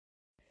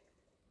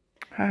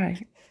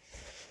Hi,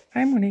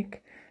 I'm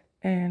Monique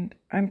and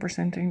I'm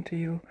presenting to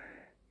you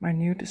my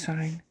new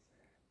design,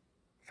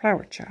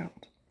 Flower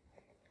Child.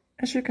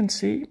 As you can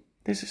see,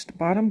 this is the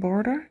bottom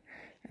border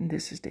and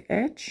this is the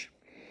edge.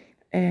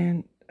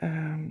 And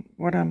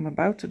what I'm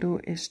about to do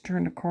is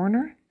turn the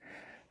corner,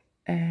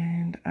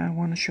 and I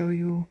want to show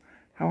you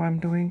how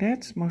I'm doing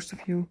that. Most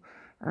of you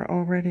are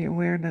already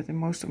aware that in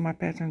most of my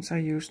patterns I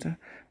use the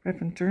wrap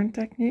and turn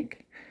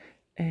technique.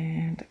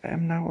 And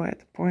I'm now at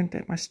the point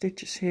that my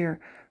stitches here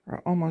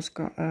are almost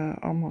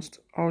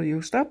all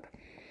used up.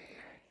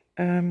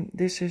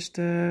 This is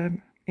the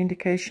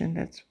indication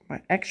that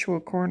my actual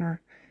corner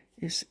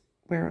is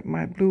where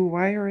my blue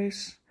wire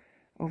is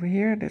over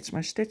here. That's my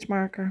stitch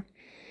marker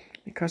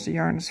because the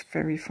yarn is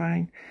very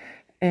fine.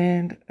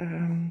 And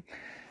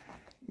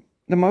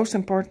the most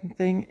important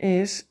thing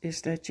is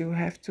that you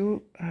have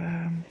to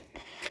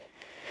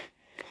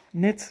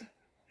knit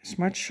as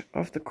much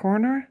of the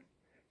corner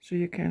so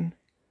you can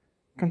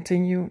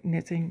continue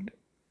knitting the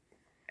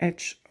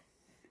edge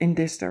in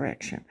this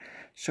direction.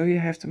 So you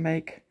have to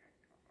make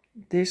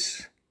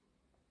this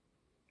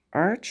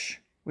arch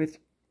with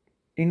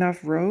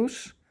enough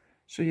rows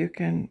so you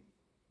can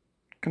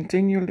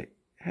continually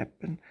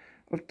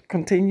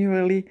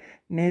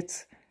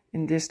knit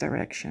in this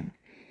direction.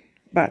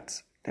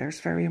 But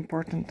there's very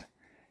important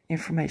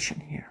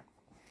information here.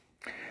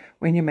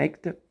 When you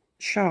make the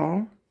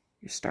shawl,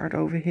 you start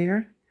over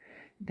here,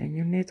 then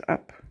you knit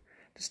up.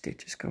 The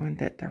stitches go in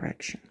that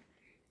direction.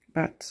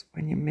 But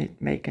when you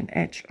make an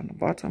edge on the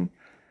bottom,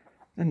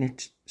 the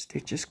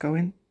stitches go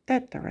in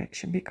that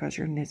direction because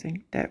you're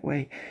knitting that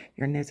way.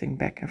 You're knitting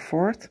back and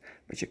forth,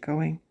 but you're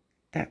going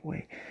that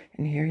way.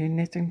 And here you're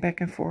knitting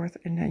back and forth,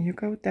 and then you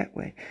go that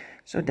way.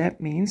 So that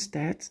means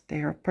that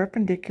they are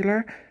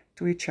perpendicular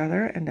to each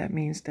other, and that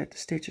means that the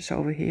stitches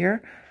over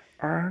here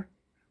are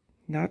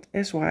not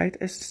as wide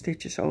as the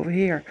stitches over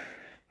here.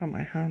 Oh,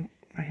 my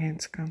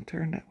hands can't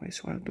turn that way,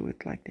 so I'll do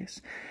it like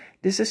this.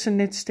 This is a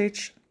knit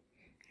stitch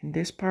in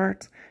this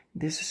part.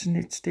 This is a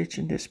knit stitch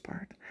in this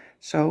part.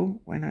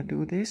 So when I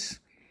do this,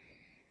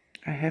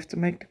 I have to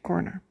make the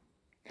corner.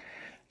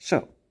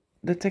 So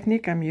the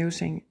technique I'm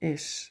using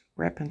is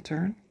wrap and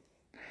turn.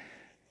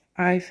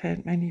 I've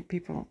had many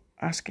people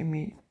asking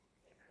me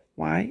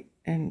why,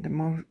 and the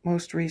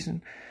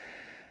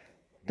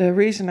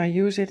reason I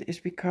use it is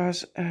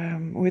because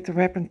with the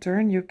wrap and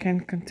turn you can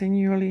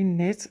continually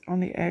knit on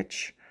the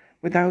edge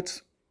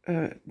without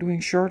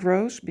doing short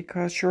rows,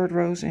 because short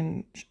rows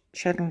in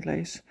Shetland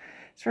lace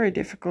is very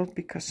difficult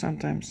because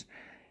sometimes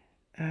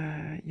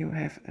you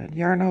have a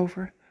yarn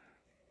over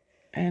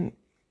and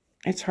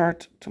it's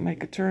hard to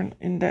make a turn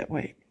in that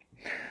way.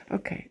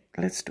 Okay,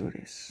 let's do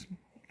this.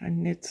 I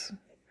knit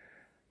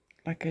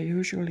like I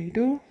usually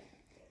do,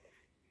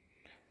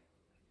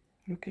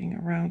 looking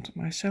around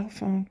my cell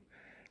phone.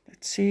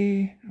 Let's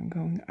see, I'm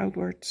going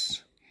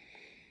outwards.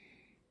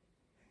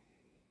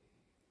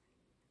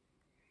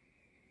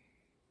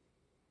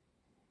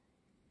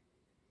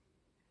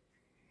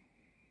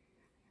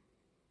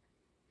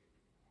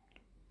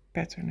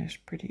 Pattern is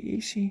pretty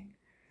easy.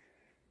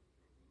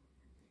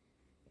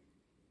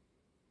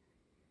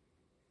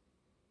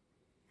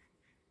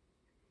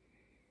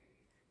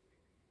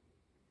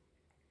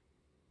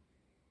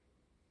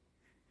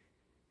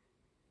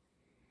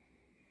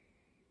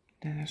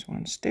 Then there's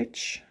one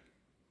stitch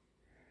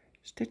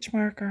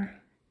marker.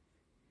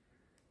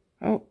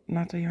 Oh,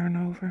 not a yarn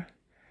over.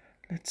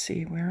 Let's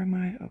see, where am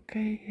I?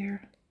 Okay,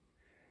 here.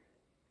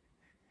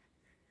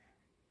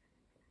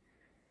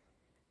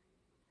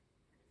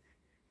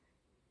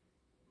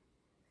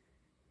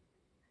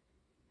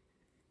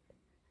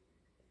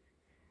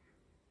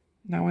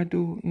 Now I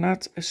do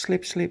not a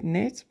slip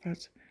knit,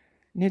 but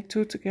knit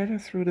two together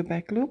through the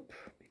back loop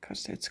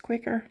because that's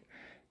quicker.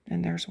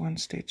 Then there's one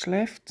stitch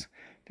left.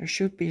 There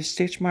should be a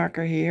stitch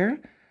marker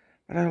here,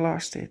 but I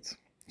lost it.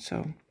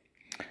 So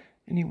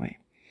anyway,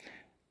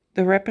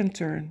 the wrap and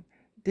turn.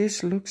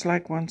 This looks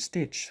like one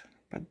stitch,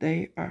 but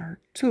they are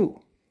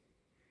two.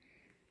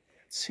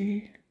 Let's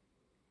see.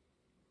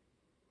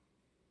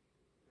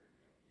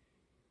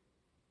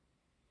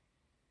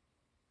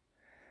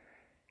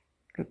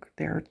 Look,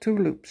 there are two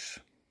loops.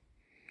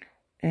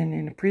 And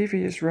in the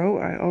previous row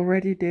I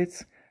already did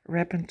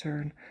wrap and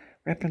turn.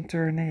 Wrap and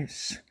turn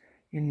is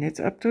you knit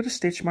up to the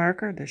stitch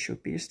marker. There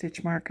should be a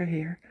stitch marker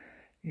here.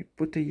 You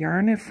put the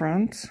yarn in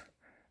front,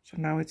 so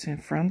now it's in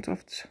front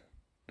of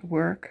the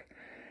work.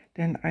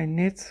 Then I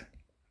knit,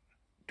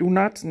 do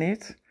not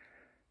knit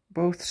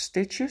both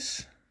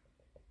stitches.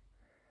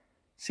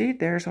 See,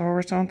 there's a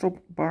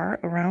horizontal bar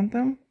around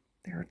them.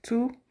 There are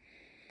two.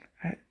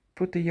 I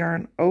put the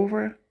yarn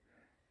over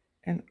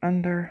and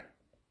under,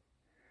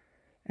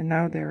 and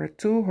now there are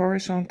two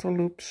horizontal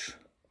loops.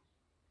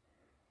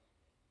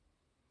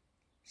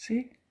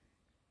 See?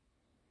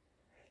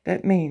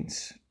 That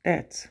means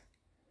that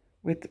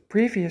with the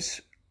previous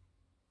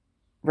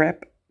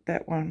wrap,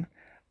 that one,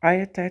 I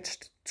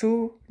attached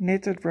two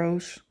knitted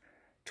rows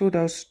to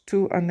those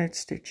two unknit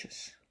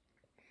stitches.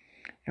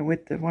 And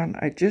with the one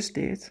I just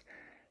did,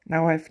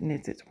 now I've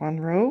knitted one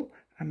row,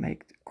 I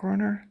make the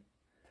corner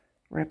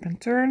wrap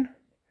and turn.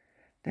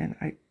 Then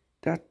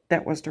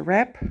that was the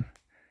wrap.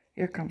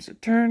 Here comes the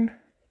turn.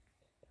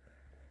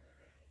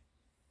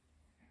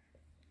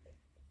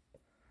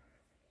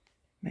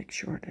 Make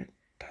sure that it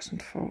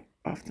doesn't fall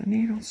off the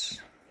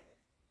needles.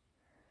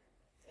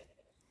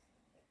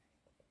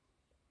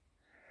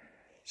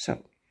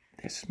 So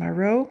this is my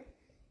row.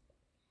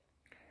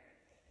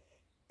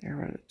 There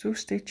are the 2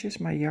 stitches.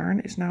 My yarn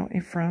is now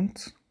in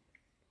front.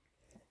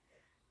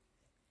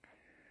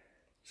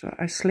 So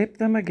I slip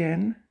them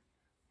again,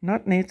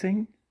 not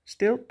knitting,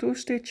 still 2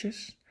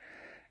 stitches.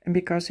 And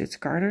because it's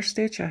garter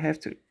stitch, I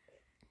have to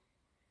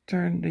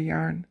turn the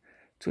yarn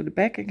to the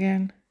back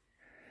again.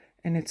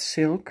 And it's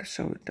silk,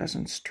 so it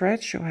doesn't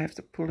stretch, so I have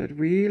to pull it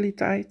really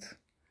tight.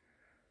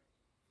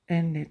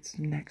 And knit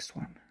the next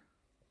one.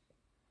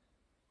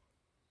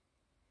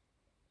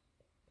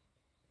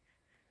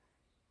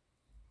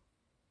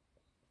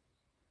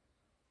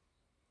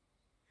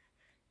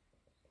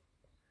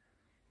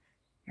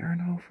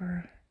 Yarn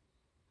over,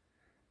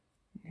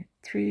 knit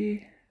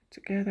 3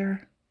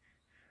 together.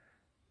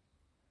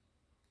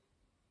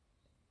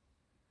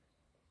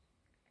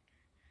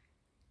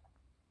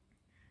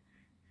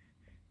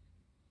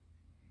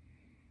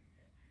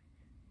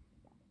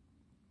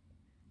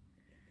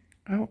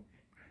 Oh,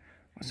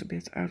 was a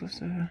bit out of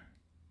the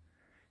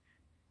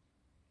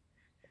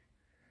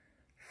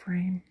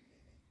frame.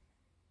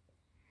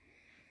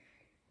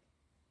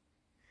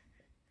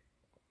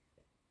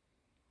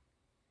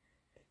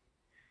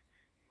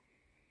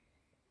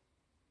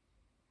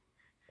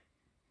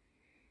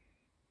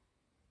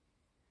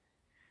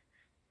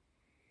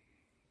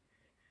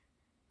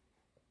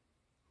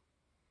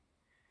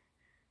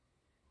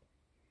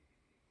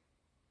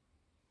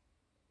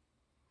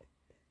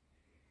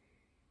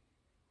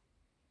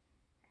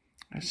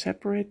 I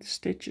separate the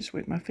stitches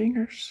with my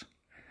fingers.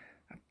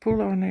 I pull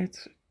on it,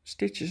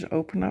 stitches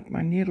open up,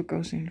 my needle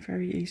goes in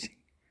very easy.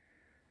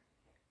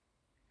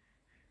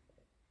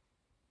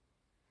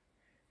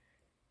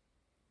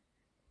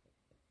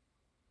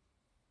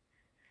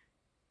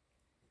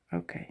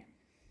 Okay.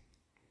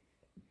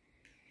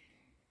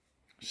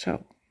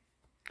 So,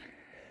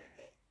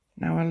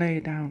 now I lay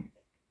it down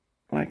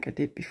like I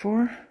did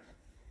before.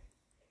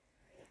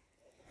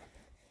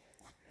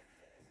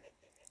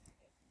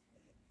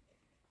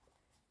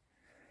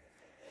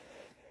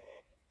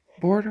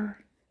 Border,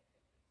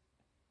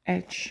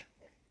 edge,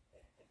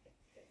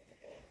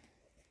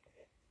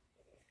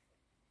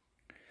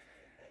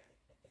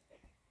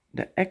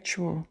 the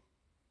actual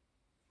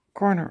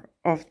corner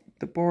of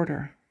the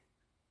border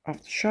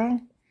of the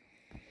shawl,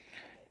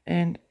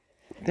 and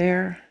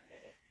there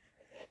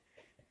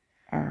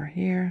are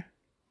here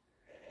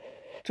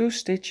 2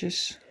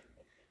 stitches.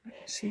 Let me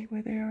see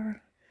where they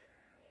are.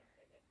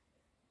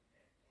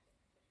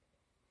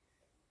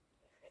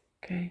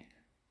 Okay.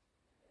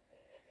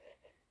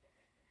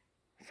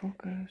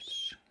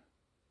 Focus.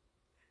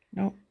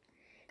 No.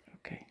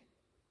 Okay.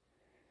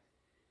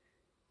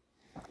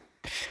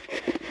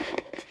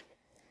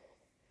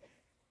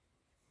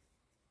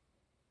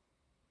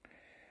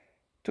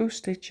 Two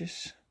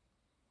stitches.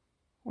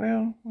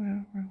 Well,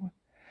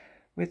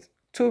 with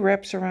 2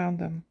 wraps around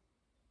them.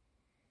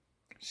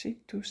 See,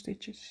 2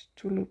 stitches,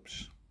 2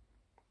 loops.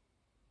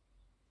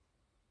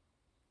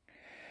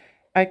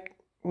 I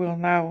will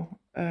now,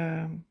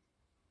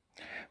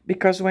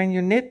 because when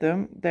you knit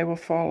them, they will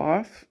fall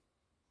off.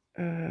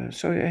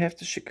 So you have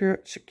to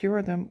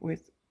secure them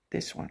with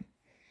this one.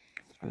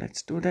 So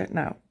let's do that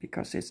now,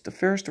 because it's the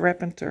first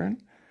wrap and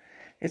turn.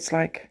 It's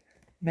like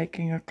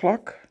making a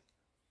clock.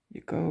 You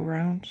go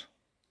around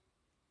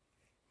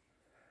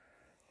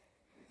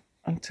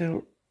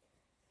until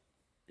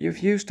you've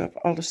used up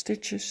all the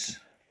stitches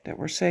that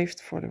were saved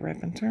for the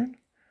wrap and turn.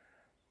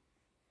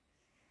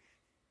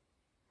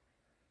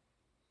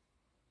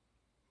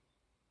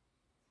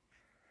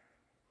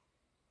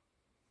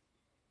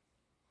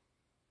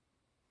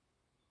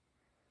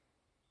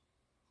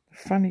 The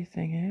funny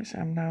thing is,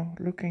 I'm now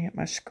looking at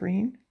my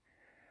screen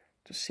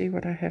to see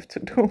what I have to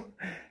do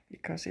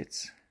because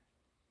it's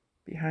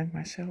behind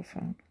my cell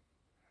phone.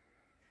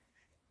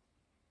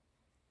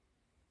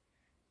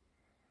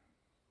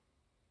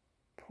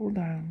 Pull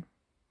down,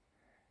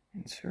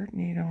 insert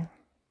needle.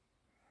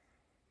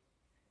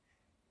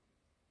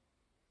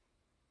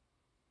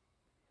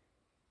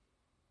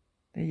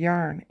 The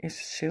yarn is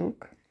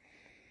silk.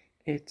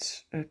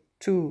 It's a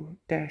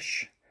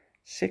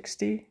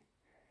 2-60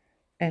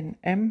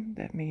 NM.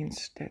 That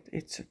means that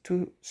it's a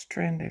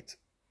 2-stranded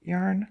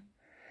yarn,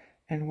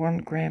 and 1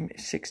 gram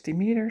is 60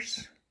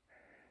 meters.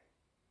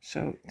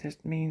 So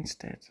that means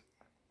that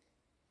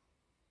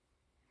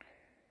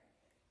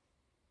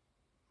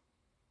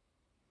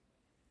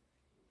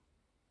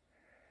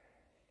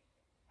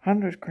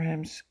 $100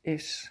 grams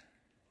is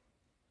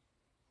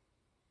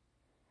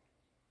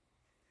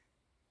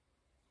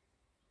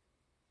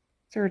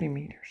 30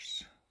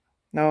 meters.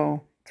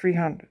 No,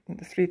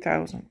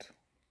 3,000.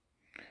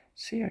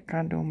 See, I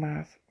can't do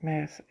math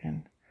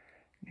and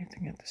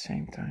knitting at the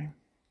same time.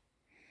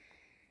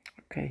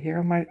 Okay, here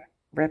are my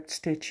wrapped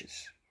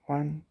stitches.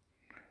 1,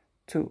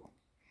 2.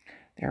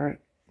 There are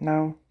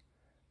now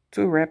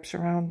 2 wraps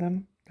around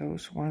them.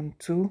 Those 1,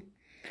 2.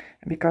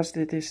 And because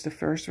it is the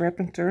first wrap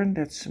and turn,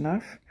 that's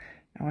enough.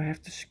 Now I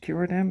have to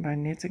secure them by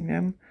knitting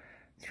them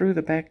through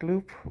the back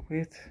loop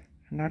with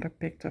another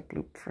picked up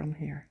loop from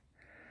here.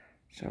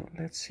 So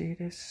let's see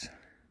this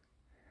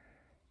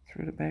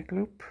through the back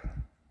loop.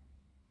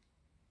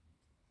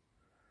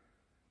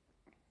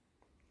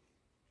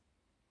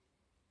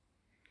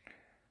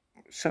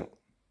 So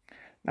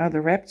now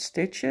the wrapped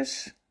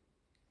stitches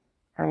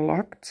are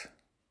locked,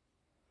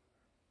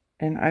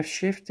 and I've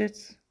shifted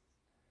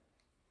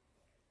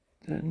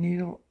the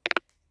needle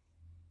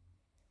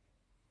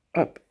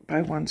up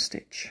by 1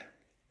 stitch.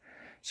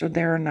 So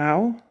there are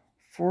now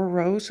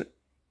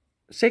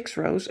 6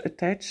 rows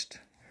attached.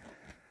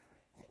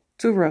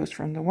 2 rows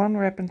from the 1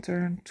 wrap and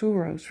turn, 2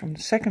 rows from the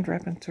 2nd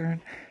wrap and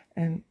turn,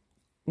 and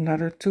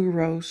another 2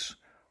 rows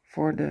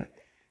for the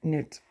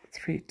knit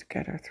 3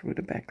 together through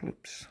the back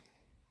loops.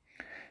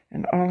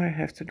 And all I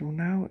have to do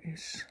now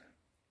is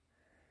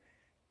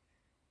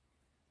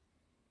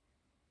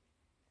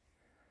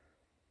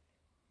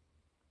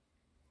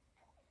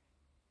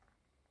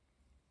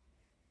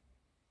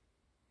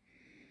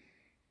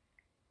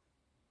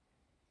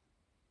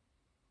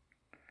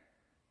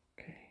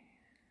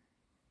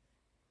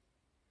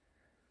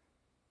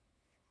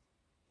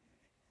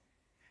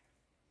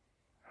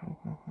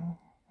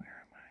where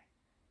am I?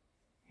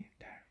 Here,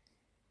 there.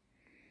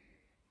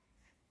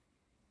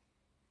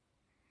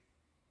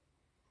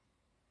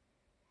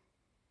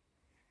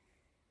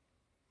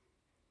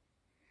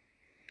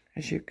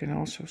 As you can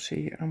also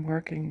see, I'm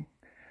working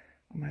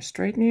on my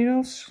straight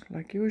needles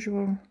like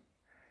usual.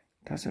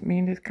 Doesn't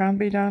mean it can't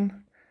be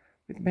done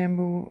with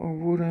bamboo or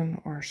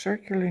wooden or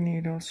circular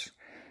needles.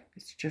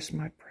 It's just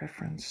my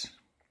preference.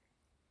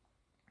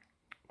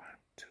 1,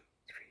 2,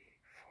 3,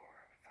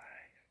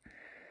 4, 5.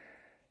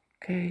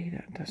 Okay,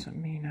 that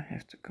doesn't mean I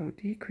have to go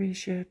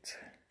decrease yet,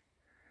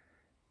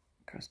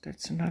 because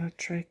that's another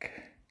trick.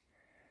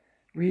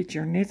 Read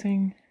your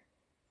knitting,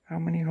 how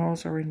many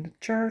holes are in the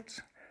chart,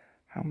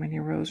 how many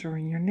rows are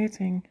in your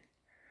knitting.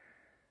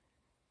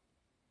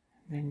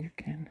 Then you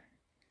can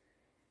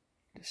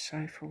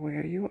decipher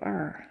where you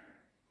are.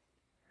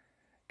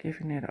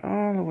 Giving it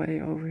all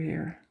away over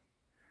here.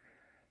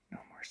 No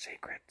more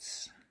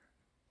secrets.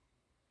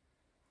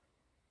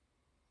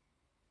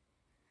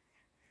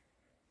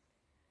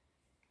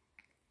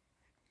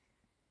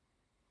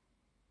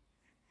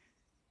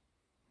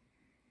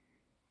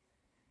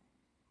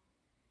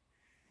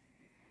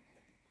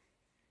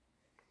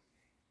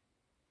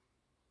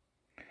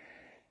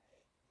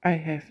 I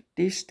have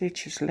these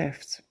stitches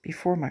left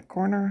before my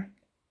corner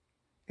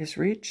is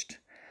reached,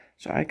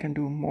 so I can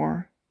do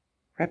more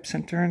wraps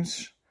and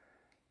turns,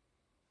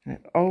 and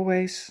it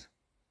always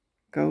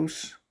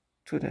goes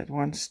to that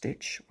 1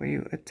 stitch where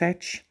you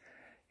attach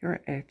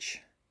your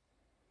edge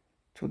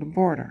to the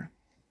border.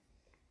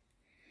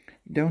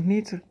 You don't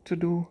need to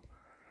do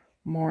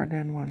more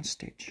than 1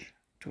 stitch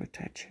to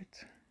attach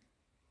it.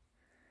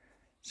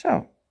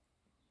 So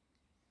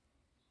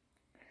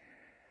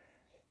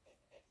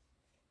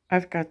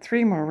I've got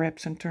 3 more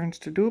wraps and turns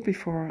to do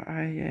before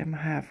I am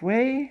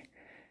halfway,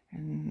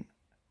 and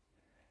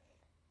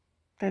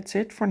that's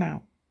it for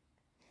now.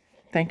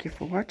 Thank you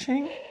for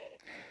watching.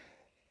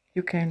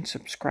 You can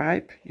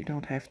subscribe, you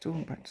don't have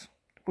to, but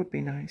it would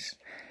be nice.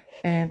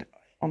 And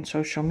on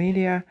social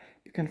media,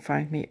 you can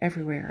find me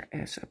everywhere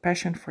as A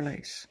Passion for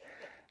Lace.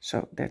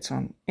 So that's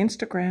on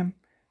Instagram,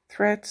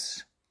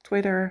 Threads,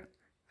 Twitter,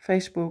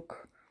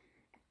 Facebook.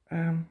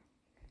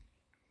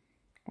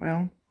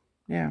 Well,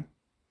 yeah.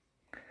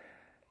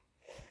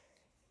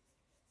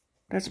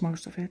 That's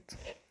most of it.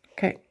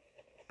 Okay,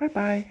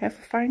 bye-bye. Have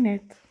a fine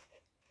knit.